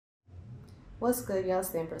What's good, y'all?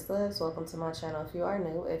 It's TheeEmpressLives. Welcome to my channel. If you are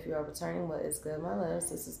new, if you are returning, what is good, my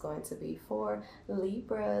loves? This is going to be for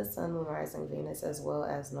Libra, Sun, Moon, Rising, Venus, as well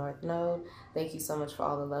as North Node. Thank you so much for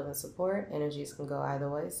all the love and support. Energies can go either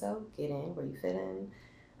way, so get in where you fit in.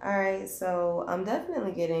 All right, so I'm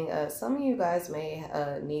definitely getting, some of you guys may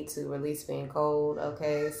need to release being cold,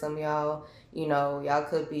 okay? Some of y'all, you know, y'all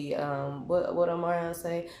could be, what am I gonna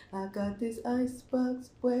say? I got this icebox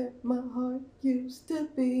where my heart used to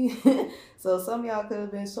be. So some of y'all could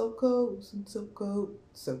have been so cold, so cold,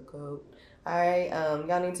 so cold. All right,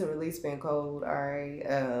 y'all need to release being cold. All right,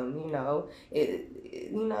 you know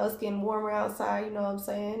it's getting warmer outside. You know what I'm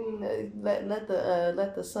saying? Let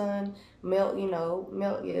the sun melt. You know,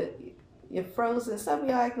 melt your frozen. Some of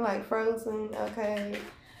y'all acting like frozen. Okay.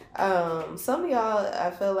 Some of y'all, I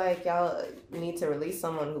feel like y'all need to release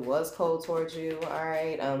someone who was cold towards you, all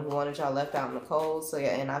right, who wanted y'all left out in the cold. So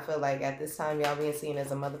yeah, and I feel like at this time y'all being seen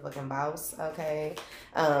as a motherfucking boss, okay,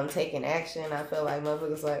 taking action. I feel like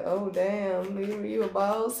motherfuckers like, oh damn, you a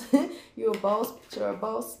boss, you a boss, but you're a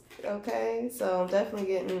boss, okay. So I'm definitely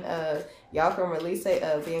getting y'all can release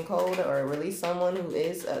being cold or release someone who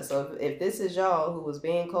is so if this is y'all who was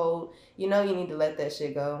being cold, you know you need to let that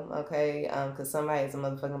shit go, okay? Because somebody is a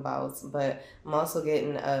motherfucking boss. But I'm also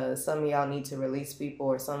getting some of y'all need to release people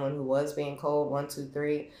or someone who was being cold, 1, 2,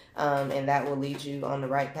 3, and that will lead you on the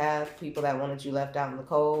right path. People that wanted you left out in the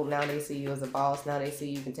cold, now they see you as a boss. Now they see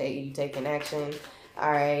you taking action. All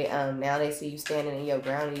right, now they see you standing in your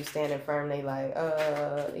ground and you standing firm. They like,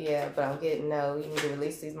 yeah, but I'm getting no. You need to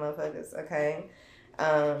release these motherfuckers, okay?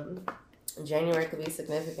 January could be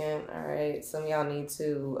significant, all right? Some of y'all need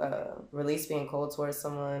to release being cold towards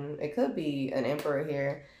someone. It could be an emperor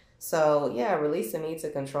here. So, yeah, release the need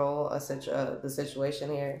to control the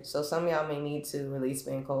situation here. So some of y'all may need to release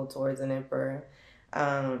being cold towards an emperor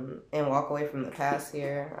and walk away from the past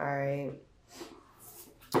here, all right?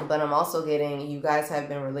 But I'm also getting, you guys have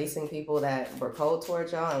been releasing people that were cold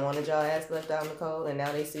towards y'all and wanted y'all ass left out in the cold, and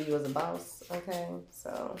now they see you as a boss, okay?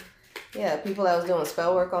 So... yeah, people that was doing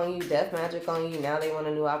spell work on you, death magic on you, now they want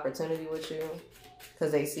a new opportunity with you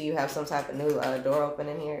because they see you have some type of new door open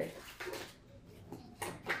in here.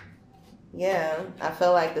 Yeah, I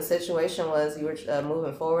feel like the situation was you were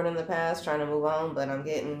moving forward in the past, trying to move on, but I'm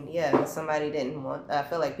getting, yeah, somebody didn't want, I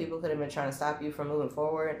feel like people could have been trying to stop you from moving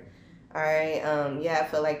forward. All right, yeah, I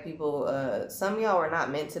feel like people, some of y'all were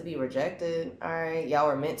not meant to be rejected, all right? Y'all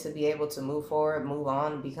were meant to be able to move forward, move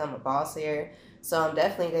on, become a boss here. So I'm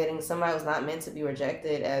definitely getting somebody was not meant to be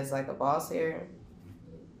rejected as like a boss here.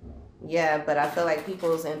 Yeah, but I feel like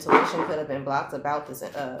people's intuition could have been blocked about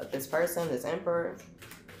this person, this emperor.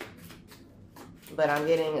 But I'm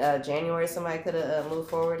getting January, somebody could have moved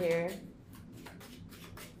forward here.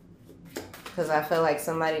 Because I feel like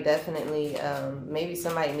somebody definitely, maybe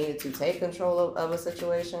somebody needed to take control of a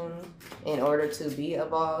situation in order to be a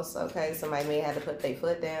boss, okay? Somebody may have to put their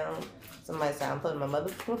foot down. Somebody said, I'm putting my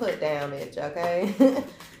motherfucking foot down, bitch, okay?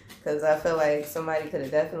 Because I feel like somebody could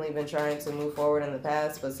have definitely been trying to move forward in the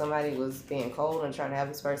past, but somebody was being cold and trying to have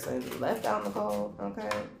this person left out in the cold, okay?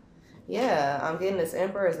 Yeah, I'm getting this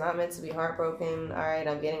emperor is not meant to be heartbroken, all right?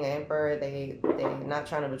 I'm getting an emperor. They're not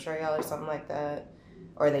trying to betray y'all or something like that.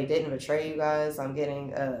 Or they didn't betray you guys. I'm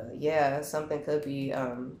getting, yeah, something could be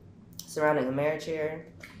surrounding a marriage here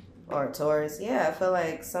or a Taurus. Yeah, I feel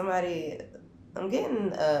like somebody, I'm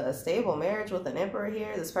getting a stable marriage with an emperor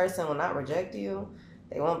here. This person will not reject you.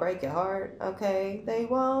 They won't break your heart, okay? They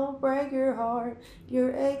won't break your heart,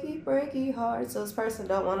 your achy, breaky heart. So this person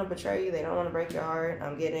don't want to betray you. They don't want to break your heart.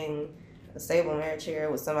 I'm getting a stable marriage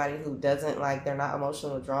here with somebody who doesn't, like, they're not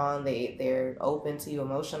emotionally withdrawn. They're open to you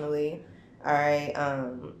emotionally. All right,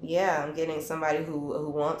 yeah, I'm getting somebody who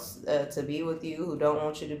wants to be with you, who don't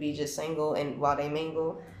want you to be just single and while they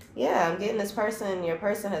mingle. Yeah, I'm getting this person, your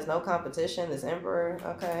person has no competition, this emperor,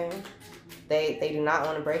 okay? They do not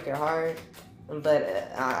want to break your heart,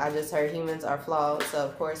 but I just heard humans are flawed, so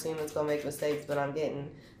of course humans gonna make mistakes, but I'm getting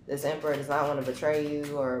this emperor does not want to betray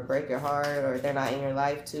you or break your heart, or they're not in your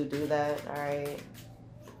life to do that, all right?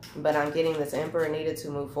 But I'm getting this emperor needed to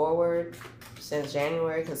move forward since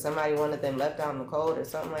January because somebody wanted them left out in the cold or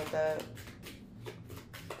something like that.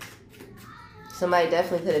 Somebody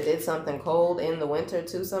definitely could have did something cold in the winter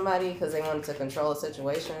to somebody because they wanted to control a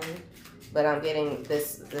situation. But I'm getting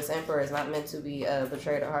this emperor is not meant to be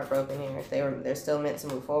betrayed or heartbroken here. They're still meant to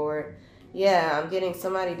move forward. Yeah, I'm getting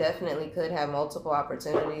somebody definitely could have multiple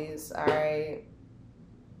opportunities. All right.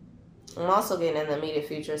 I'm also getting in the immediate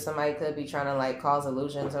future, somebody could be trying to like cause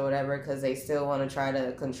illusions or whatever because they still want to try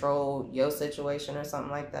to control your situation or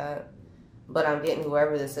something like that. But I'm getting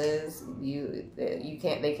whoever this is,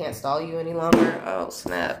 they can't stall you any longer. Oh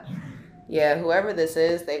snap. Yeah, whoever this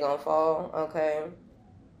is, they gonna fall, okay?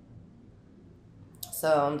 So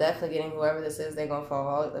I'm definitely getting whoever this is, they gonna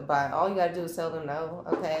fall. But all you gotta do is tell them no,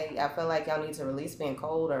 okay? I feel like y'all need to release being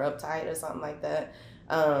cold or uptight or something like that.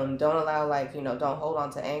 Don't allow, like, you know, don't hold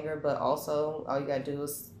on to anger, but also all you gotta do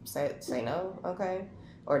is say no, okay?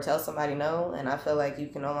 Or tell somebody no, and I feel like you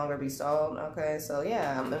can no longer be stalled, okay? So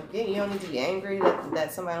yeah, again, you don't need to be angry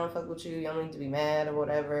that somebody don't fuck with you. You don't need to be mad or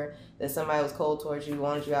whatever that somebody was cold towards you,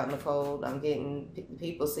 wanted you out in the cold. I'm getting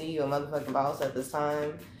people see you a motherfucking boss at this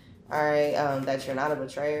time. All right, that you're not a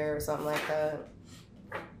betrayer or something like that.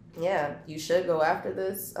 Yeah, you should go after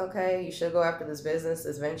this, okay? You should go after this business,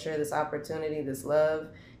 this venture, this opportunity, this love.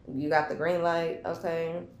 You got the green light,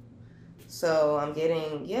 okay? So I'm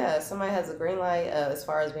getting, yeah, somebody has a green light as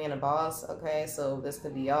far as being a boss, okay? So this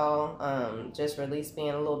could be y'all. Just release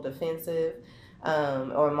being a little defensive.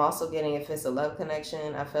 Or I'm also getting, if it's a love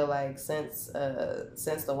connection, I feel like since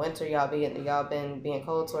the winter, y'all been being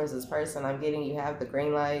cold towards this person. I'm getting you have the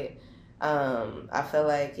green light. I feel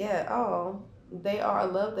like, yeah, oh, they are a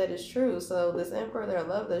love that is true. So this Emperor, they're a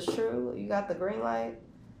love that's true. You got the green light.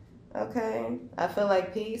 Okay, I feel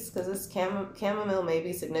like peace, because this chamomile may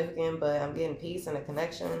be significant, but I'm getting peace and a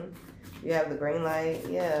connection. You have the green light,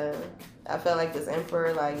 yeah. I feel like this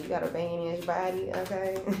Emperor, like, you got a vein in your body,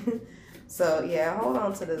 okay? So, yeah, hold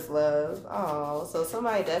on to this love. Oh, so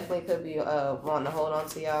somebody definitely could be wanting to hold on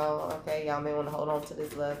to y'all, okay? Y'all may want to hold on to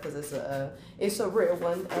this love because it's a real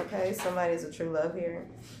one, okay? Somebody's a true love here.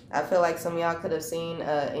 I feel like some of y'all could have seen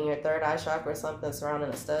in your third eye chakra something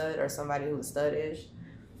surrounding a stud or somebody who's stud-ish.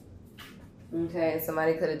 Okay,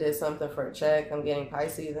 somebody could have did something for a check. I'm getting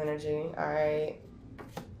Pisces energy, all right?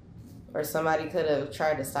 Or somebody could have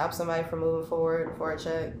tried to stop somebody from moving forward for a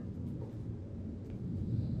check.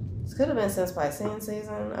 This could have been since Piscean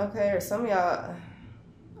season, okay? Or some of y'all,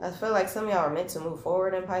 I feel like some of y'all are meant to move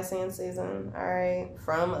forward in Piscean season, all right?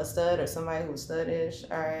 From a stud or somebody who's stud-ish,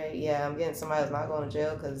 all right? Yeah, I'm getting somebody who's not going to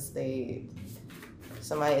jail because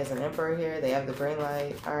somebody is an Emperor here. They have the green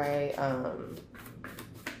light, all right?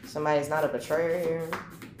 Somebody's not a betrayer here.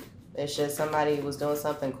 It's just somebody was doing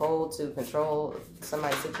something cold to control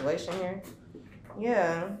somebody's situation here.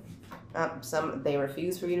 Yeah. They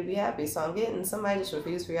refuse for you to be happy. So I'm getting somebody just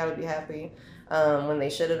refused for y'all to be happy when they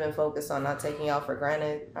should have been focused on not taking y'all for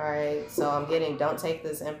granted. All right. So I'm getting don't take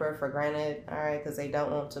this Emperor for granted. All right. Because they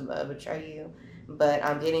don't want to betray you. But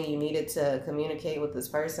I'm getting you needed to communicate with this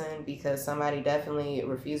person because somebody definitely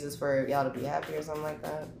refuses for y'all to be happy or something like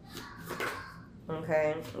that.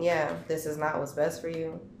 Okay, yeah, this is not what's best for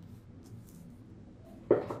you.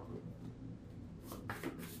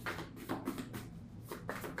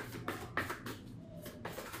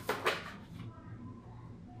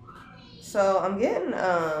 So I'm getting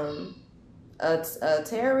a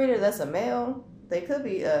tarot reader that's a male. They could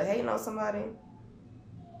be hating on somebody.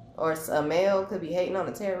 Or a male could be hating on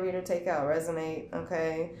a tarot reader. Take out, resonate,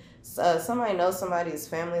 okay? So, somebody knows somebody's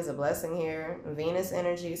family is a blessing here. Venus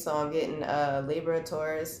energy, so I'm getting Libra,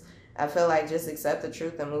 Taurus. I feel like just accept the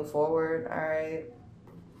truth and move forward, all right?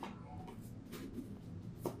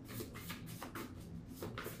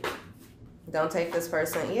 Don't take this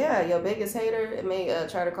person. Yeah, your biggest hater may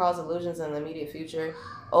try to cause illusions in the immediate future.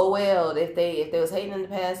 Oh well, if they was hating in the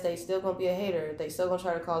past, they still gonna be a hater. They still gonna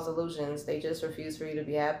try to cause illusions. They just refuse for you to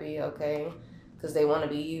be happy, okay? Because they want to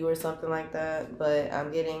be you or something like that. But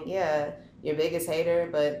I'm getting, yeah, your biggest hater,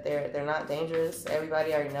 but they're not dangerous.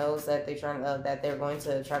 Everybody already knows that that they're going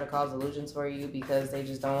to try to cause illusions for you because they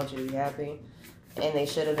just don't want you to be happy, and they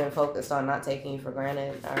should have been focused on not taking you for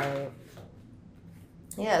granted. All right.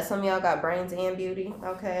 Yeah, some of y'all got brains and beauty,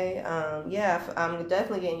 okay? Yeah, I'm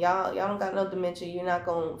definitely getting y'all don't got no dementia. You're not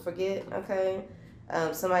going to forget, okay?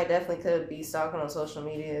 Somebody definitely could be stalking on social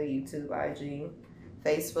media, YouTube, IG,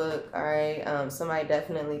 Facebook, all right? Somebody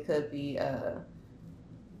definitely could be,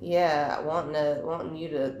 yeah, wanting you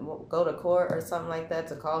to go to court or something like that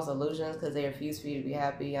to cause illusions because they refuse for you to be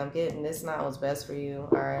happy. I'm getting this not what's best for you,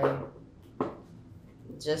 all right?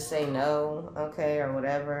 Just say no, okay, or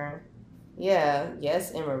whatever. Yeah,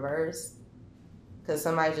 yes, in reverse. Because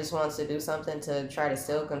somebody just wants to do something to try to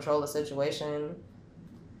still control the situation.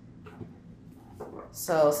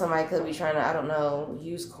 So somebody could be trying to, I don't know,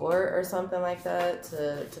 use court or something like that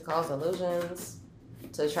to cause illusions.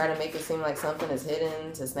 To try to make it seem like something is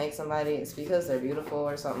hidden, to snake somebody. It's because they're beautiful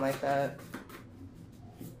or something like that.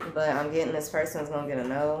 But I'm getting this person's going to get a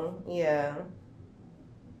no. Yeah.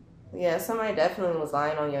 Yeah, somebody definitely was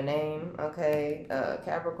lying on your name, okay?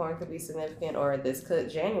 Capricorn could be significant, or this could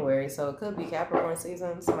January, so it could be Capricorn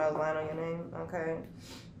season. Somebody was lying on your name, okay?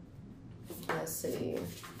 Let's see.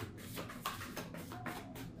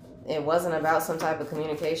 It wasn't about some type of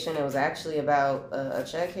communication. It was actually about a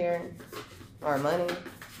check here or money.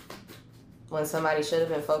 When somebody should have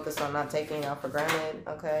been focused on not taking y'all for granted,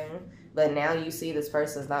 okay? But now you see this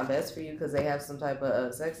person's not best for you because they have some type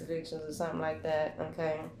of sex addictions or something like that,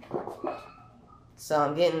 okay? So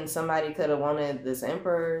I'm getting somebody could have wanted this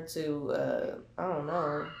emperor to, I don't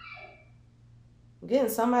know. I'm getting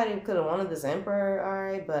somebody could have wanted this emperor, all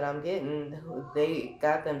right, but I'm getting they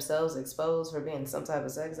got themselves exposed for being some type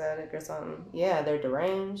of sex addict or something. Yeah, they're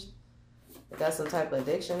deranged. They got some type of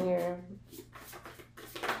addiction here.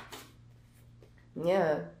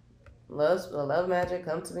 Yeah. Love magic,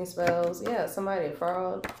 come to me spells. Yeah, somebody a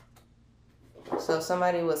fraud. So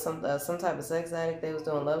somebody with some type of sex addict, they was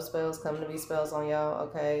doing love spells, come to me spells on y'all,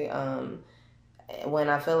 okay? When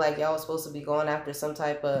I feel like y'all was supposed to be going after some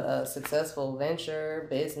type of successful venture,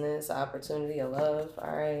 business, opportunity, or love,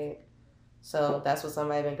 all right? So that's what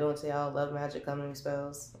somebody been doing to y'all, love magic, come to me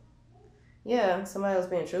spells. Yeah, somebody was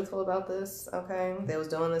being truthful about this, okay? They was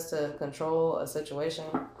doing this to control a situation.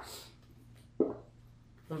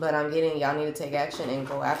 But I'm getting y'all need to take action and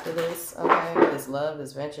go after this, okay? This love,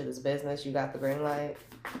 this venture, this business, you got the green light.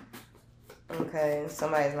 Okay,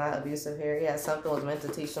 somebody's not abusive here. Yeah, something was meant to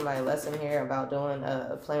teach somebody a lesson here about doing,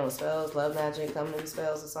 playing with spells, love magic, coming to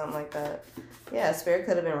spells or something like that. Yeah, spirit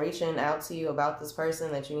could have been reaching out to you about this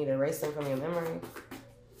person that you need to erase them from your memory.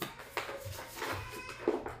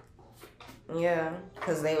 Yeah,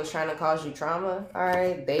 because they was trying to cause you trauma, all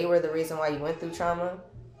right? They were the reason why you went through trauma.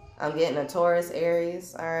 I'm getting a Taurus,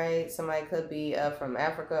 Aries, all right? Somebody could be from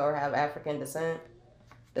Africa or have African descent.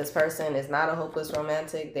 This person is not a hopeless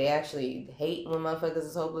romantic. They actually hate when motherfuckers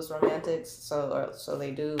is hopeless romantics. So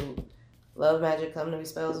they do love magic, come to me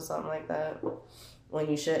spells or something like that. When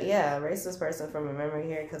you should, yeah, erase this person from your memory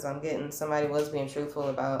here because I'm getting somebody was being truthful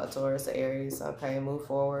about a Taurus, or Aries, okay? Move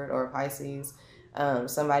forward, or Pisces.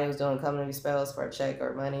 Somebody was doing come to me spells for a check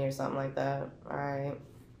or money or something like that, all right?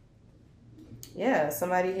 Yeah,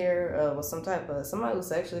 somebody here was somebody who's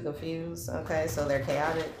sexually confused, okay? So they're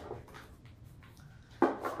chaotic.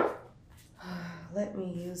 Let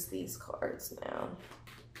me use these cards now.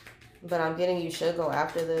 But I'm getting you should go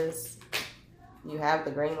after this. You have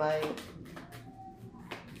the green light.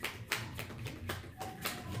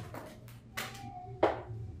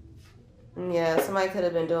 Yeah, somebody could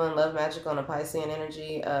have been doing love magic on a Piscean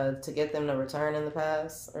energy to get them to return in the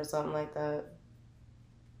past or something like that.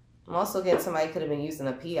 I'm also getting somebody could have been using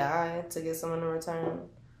a PI to get someone to return.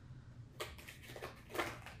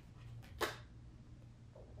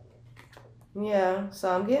 Yeah, so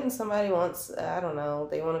I'm getting somebody wants, I don't know,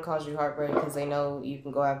 they want to cause you heartbreak because they know you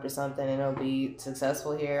can go after something and it'll be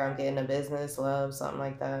successful here. I'm getting a business, love, something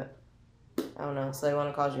like that. I don't know. So they want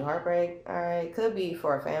to cause you heartbreak. All right. Could be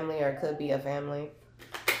for a family or it could be a family.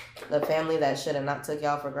 The family that should have not took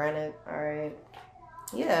y'all for granted. All right.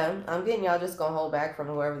 Yeah. I'm getting y'all just going to hold back from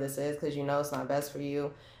whoever this is because you know it's not best for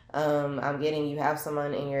you. I'm getting you have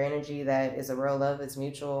someone in your energy that is a real love. It's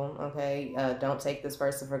mutual. Okay. Don't take this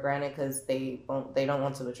person for granted because they don't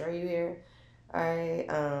want to betray you here. All right.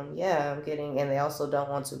 Yeah, I'm getting, and they also don't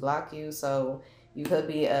want to block you. So you could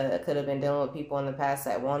have been dealing with people in the past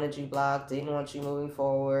that wanted you blocked, didn't want you moving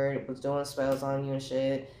forward, was doing spells on you and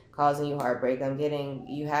shit, causing you heartbreak. I'm getting,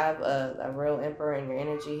 you have a real emperor in your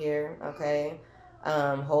energy here. Okay.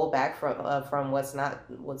 Hold back from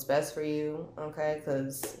what's best for you. Okay.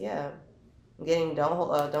 Cause yeah, I'm getting,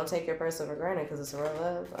 don't take your person for granted because it's real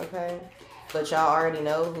love. Okay. But y'all already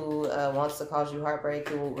know who wants to cause you heartbreak,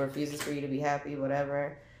 who refuses for you to be happy,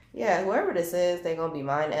 whatever. Yeah, whoever this is, they going to be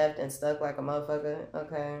mind-effed and stuck like a motherfucker,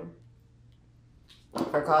 okay,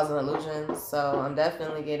 for causing illusions. So I'm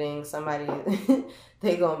definitely getting somebody,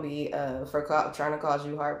 they going to be, trying to cause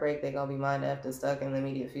you heartbreak, they going to be mind-effed and stuck in the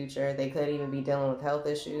immediate future. They could even be dealing with health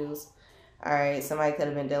issues. All right, somebody could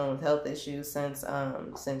have been dealing with health issues since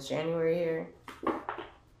January here.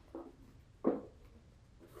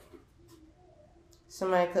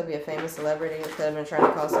 Somebody could be a famous celebrity. Could have been trying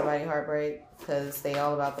to cause somebody heartbreak because they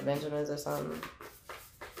all about the Benjamins or something.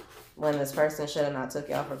 When this person should have not took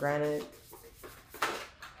y'all for granted.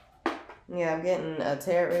 Yeah, I'm getting a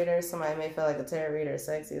tarot reader. Somebody may feel like a tarot reader is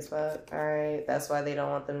sexy as fuck. Alright, that's why they don't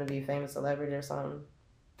want them to be a famous celebrity or something.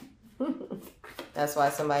 That's why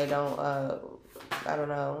somebody don't, I don't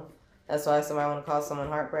know. That's why somebody want to cause someone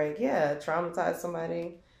heartbreak. Yeah, traumatize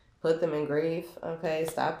somebody. Put them in grief. Okay,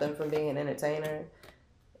 stop them from being an entertainer.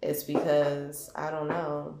 It's because, I don't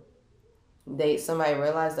know, somebody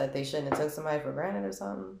realized that they shouldn't have took somebody for granted or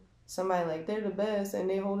something. Somebody like, they're the best and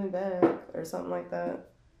they holding back or something like that.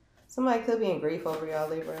 Somebody could be in grief over y'all,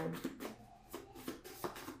 Libra.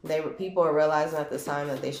 People are realizing at this time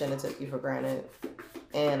that they shouldn't have took you for granted.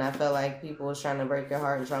 And I feel like people was trying to break your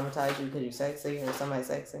heart and traumatize you because you're sexy or somebody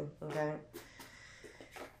sexy, okay?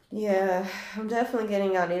 Yeah, I'm definitely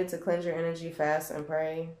getting y'all needed to cleanse your energy, fast, and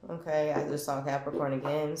pray, okay? I just saw Capricorn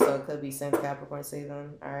again, so it could be since Capricorn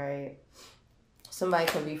season, all right? Somebody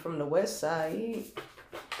could be from the west side.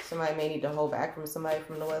 Somebody may need to hold back from somebody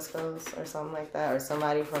from the west coast or something like that. Or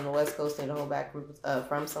somebody from the west coast need to hold back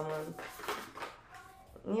from someone.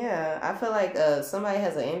 Yeah, I feel like somebody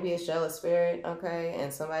has an envious, jealous spirit, okay?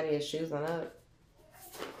 And somebody is choosing up.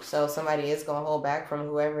 So somebody is going to hold back from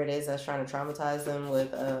whoever it is that's trying to traumatize them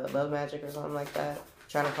with love magic or something like that.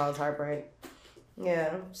 Trying to cause heartbreak.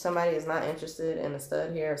 Yeah, somebody is not interested in a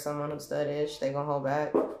stud here or someone who's stud-ish. They're going to hold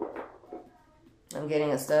back. I'm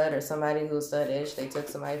getting a stud or somebody who's stud-ish. They took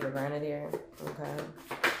somebody for granted here. Okay.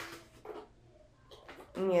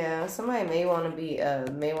 Yeah, somebody may want to be,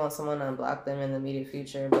 may want someone to unblock them in the immediate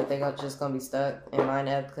future, but they're just going to be stuck in line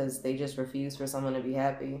up because they just refuse for someone to be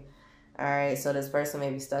happy. All right, so this person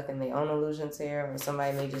may be stuck in their own illusions here, or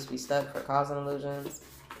somebody may just be stuck for causing illusions,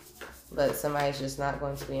 but somebody's just not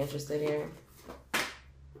going to be interested here.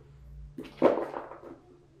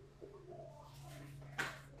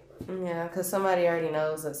 Yeah, because somebody already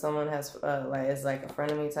knows that someone has, is like a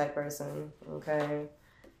frenemy type person, okay?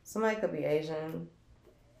 Somebody could be Asian.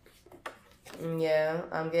 Yeah,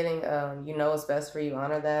 I'm getting, you know what's best for you,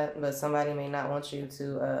 honor that, but somebody may not want you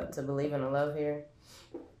to believe in the love here.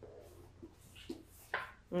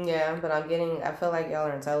 Yeah, but I feel like y'all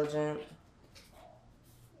are intelligent.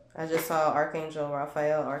 I just saw Archangel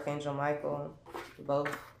Raphael, Archangel Michael,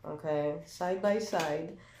 both, okay, side by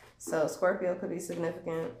side. So Scorpio could be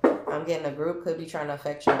significant. I'm getting a group could be trying to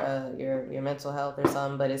affect your mental health or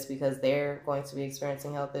something, but it's because they're going to be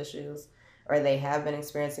experiencing health issues or they have been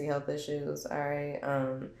experiencing health issues. All right.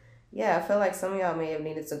 Yeah, I feel like some of y'all may have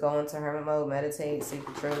needed to go into hermit mode, meditate, seek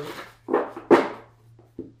the truth.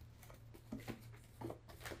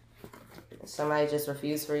 Somebody just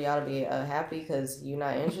refused for y'all to be happy because you're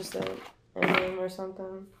not interested in him or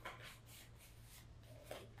something.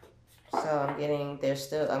 So I'm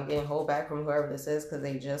getting hold back from whoever this is because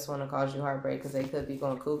they just want to cause you heartbreak because they could be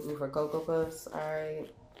going cuckoo for Cocoa Puffs, all right?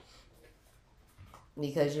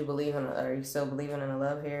 Because you still believing in a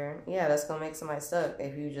love here. Yeah, that's going to make somebody stuck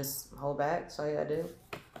if you just hold back. That's all you got to do.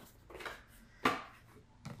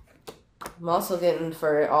 I'm also getting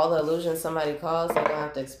for all the illusions somebody caused, they're going to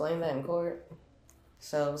have to explain that in court.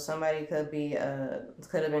 So somebody could have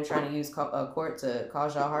been trying to use court to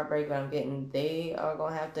cause y'all heartbreak, but I'm getting they are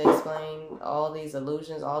going to have to explain all these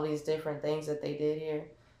illusions, all these different things that they did here.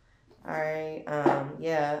 All right.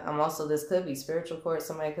 Yeah, this could be spiritual court.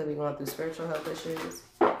 Somebody could be going through spiritual health issues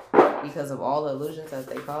because of all the illusions that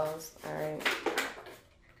they caused. All right.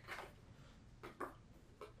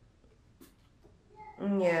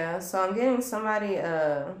 Yeah, so I'm getting somebody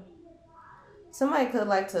could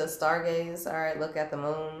like to stargaze, all right, look at the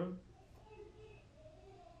moon.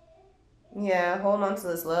 Yeah, hold on to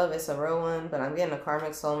this love. It's a real one, but I'm getting a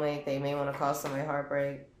karmic soulmate. They may want to cause somebody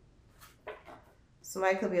heartbreak.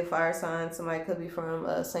 Somebody could be a fire sign. Somebody could be from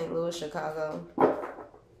St. Louis, Chicago.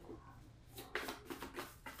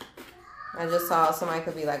 I just saw somebody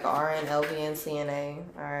could be like RN, LVN, CNA.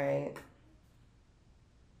 All right.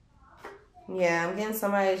 Yeah, I'm getting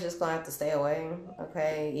somebody's just going to have to stay away,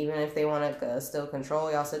 okay? Even if they want to still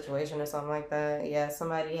control y'all situation or something like that. Yeah,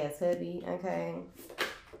 somebody has hubby, okay?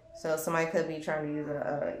 So somebody could be trying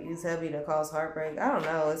to use hubby to cause heartbreak. I don't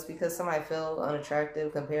know. It's because somebody feel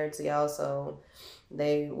unattractive compared to y'all, so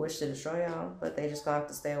they wish to destroy y'all, but they just going to have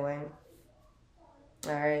to stay away.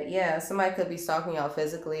 All right, yeah, somebody could be stalking y'all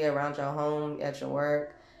physically around your home, at your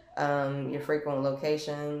work. Your frequent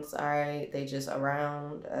locations, all right, they just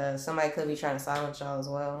around. Somebody could be trying to silence y'all as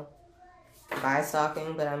well by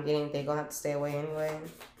stalking, but I'm getting they gonna have to stay away anyway.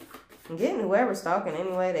 I'm getting whoever's stalking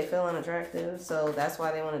anyway, they feel unattractive, so that's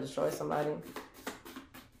why they want to destroy somebody.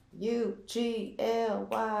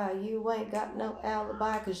 UGLY, you ain't got no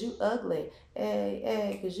alibi cause you ugly.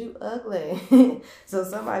 Hey, cause you ugly. So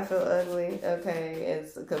somebody feel ugly, okay,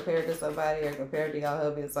 it's compared to somebody or compared to y'all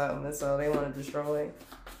hubby or something, and so they want to destroy.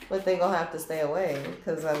 But they gonna have to stay away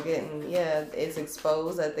because I'm getting, yeah, it's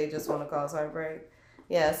exposed that they just want to cause heartbreak.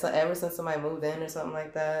 Yeah, so ever since somebody moved in or something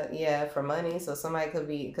like that, yeah, for money. So somebody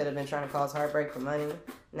could have been trying to cause heartbreak for money.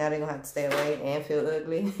 Now they're gonna have to stay away and feel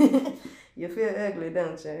ugly. You feel ugly,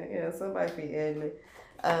 don't you? Yeah, somebody feel ugly.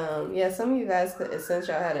 Yeah, some of you guys since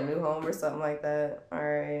y'all had a new home or something like that. All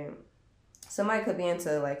right, somebody could be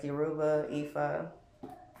into like Yoruba, Ifa.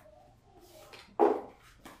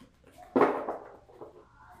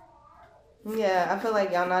 Yeah, I feel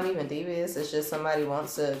like y'all not even devious. It's just somebody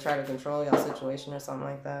wants to try to control y'all situation or something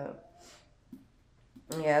like that.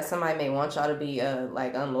 Yeah, somebody may want y'all to be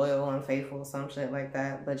like unloyal, unfaithful, some shit like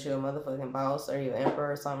that, but you're a motherfucking boss or you're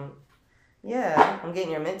emperor or something. Yeah, I'm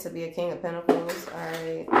getting you're meant to be a king of pentacles.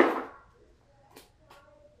 Alright.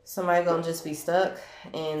 Somebody gonna just be stuck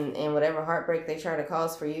in whatever heartbreak they try to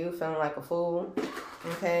cause for you, feeling like a fool.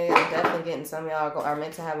 Okay, I'm definitely getting some of y'all are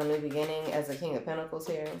meant to have a new beginning as a king of pentacles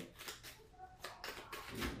here.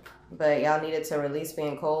 But y'all needed to release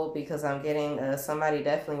being cold because I'm getting somebody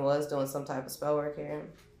definitely was doing some type of spell work here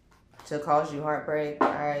to cause you heartbreak.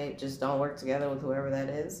 Alright, just don't work together with whoever that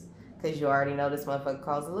is. Because you already know this motherfucker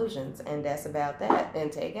causes illusions. And that's about that.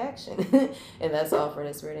 And take action. And that's all for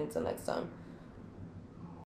this reading. Till next time.